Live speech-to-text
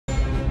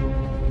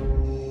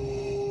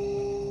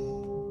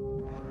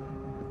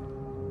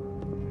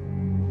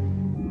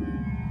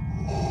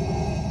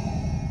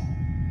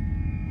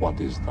What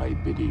is thy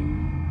bidding,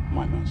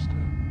 my master?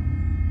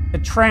 The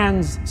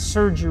trans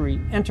surgery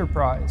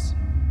enterprise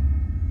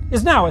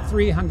is now a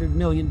 $300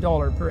 million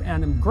per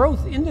annum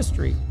growth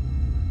industry.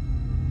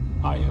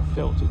 I have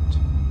felt it.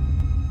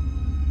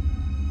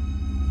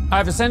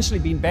 I've essentially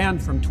been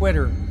banned from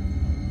Twitter.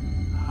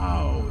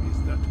 How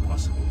is that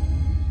possible?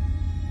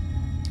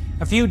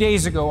 A few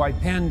days ago, I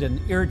penned an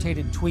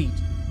irritated tweet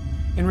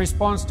in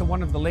response to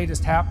one of the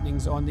latest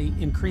happenings on the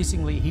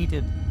increasingly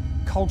heated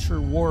culture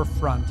war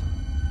front.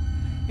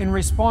 In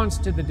response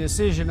to the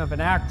decision of an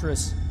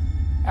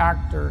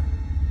actor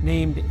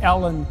named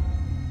Ellen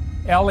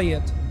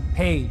Elliott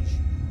Page.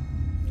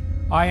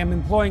 I am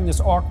employing this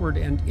awkward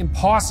and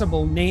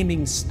impossible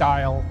naming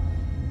style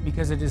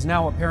because it is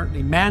now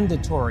apparently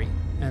mandatory,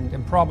 and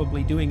am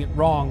probably doing it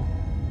wrong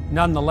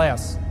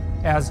nonetheless,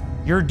 as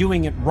you're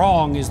doing it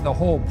wrong is the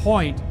whole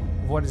point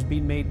of what is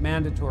being made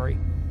mandatory.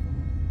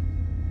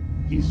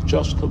 He's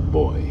just a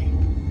boy.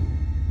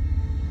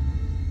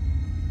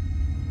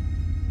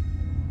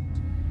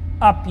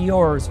 Up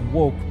yours,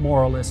 woke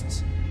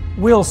moralists.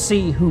 We'll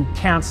see who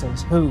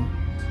cancels who.